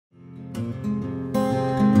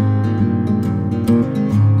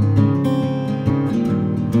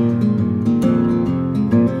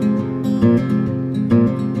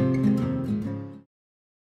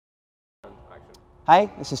Hey,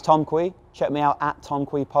 this is Kwei. Check me out at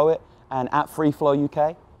Kwei Poet and at Freeflow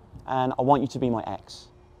UK, and I want you to be my ex.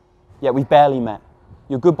 Yeah, we barely met.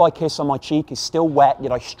 Your goodbye kiss on my cheek is still wet,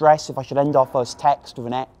 yet I stress if I should end our first text with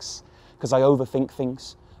an X, because I overthink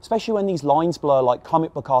things, especially when these lines blur like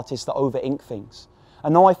comic book artists that over-ink things.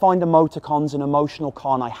 And though I find emoticons an emotional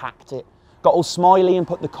con, I hacked it. Got all smiley and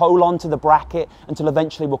put the colon to the bracket until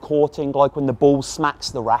eventually we're courting, like when the ball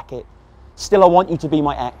smacks the racket. Still, I want you to be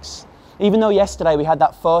my ex. Even though yesterday we had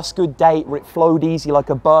that first good date where it flowed easy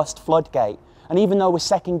like a burst floodgate, and even though we're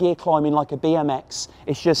second gear climbing like a BMX,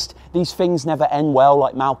 it's just these things never end well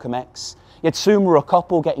like Malcolm X. Yet soon we're a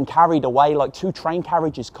couple getting carried away like two train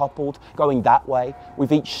carriages coupled, going that way,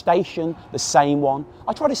 with each station the same one.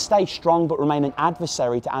 I try to stay strong but remain an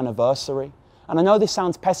adversary to anniversary. And I know this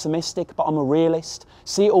sounds pessimistic, but I'm a realist.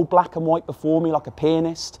 See it all black and white before me like a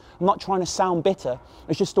pianist. I'm not trying to sound bitter.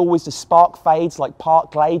 It's just always the spark fades like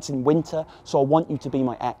park glades in winter, so I want you to be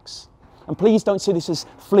my ex. And please don't see this as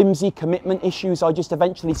flimsy commitment issues. I just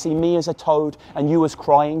eventually see me as a toad and you as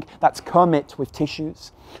crying. That's Kermit with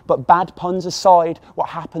tissues. But bad puns aside, what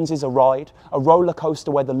happens is a ride, a roller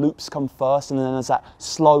coaster where the loops come first and then there's that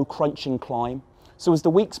slow crunching climb. So as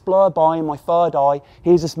the weeks blur by in my third eye,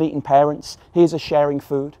 here's us meeting parents, here's us sharing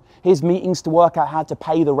food, here's meetings to work out how to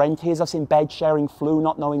pay the rent, here's us in bed sharing flu,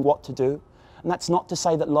 not knowing what to do. And that's not to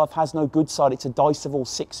say that love has no good side, it's a dice of all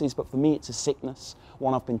sixes, but for me it's a sickness,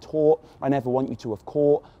 one I've been taught, I never want you to have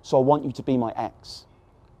caught, so I want you to be my ex.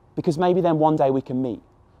 Because maybe then one day we can meet.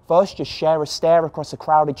 First, just share a stare across a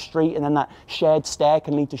crowded street, and then that shared stare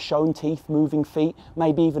can lead to shown teeth, moving feet,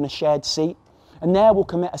 maybe even a shared seat. And there we'll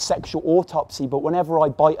commit a sexual autopsy, but whenever I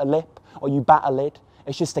bite a lip or you bat a lid,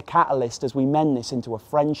 it's just a catalyst as we mend this into a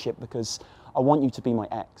friendship because I want you to be my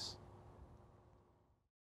ex.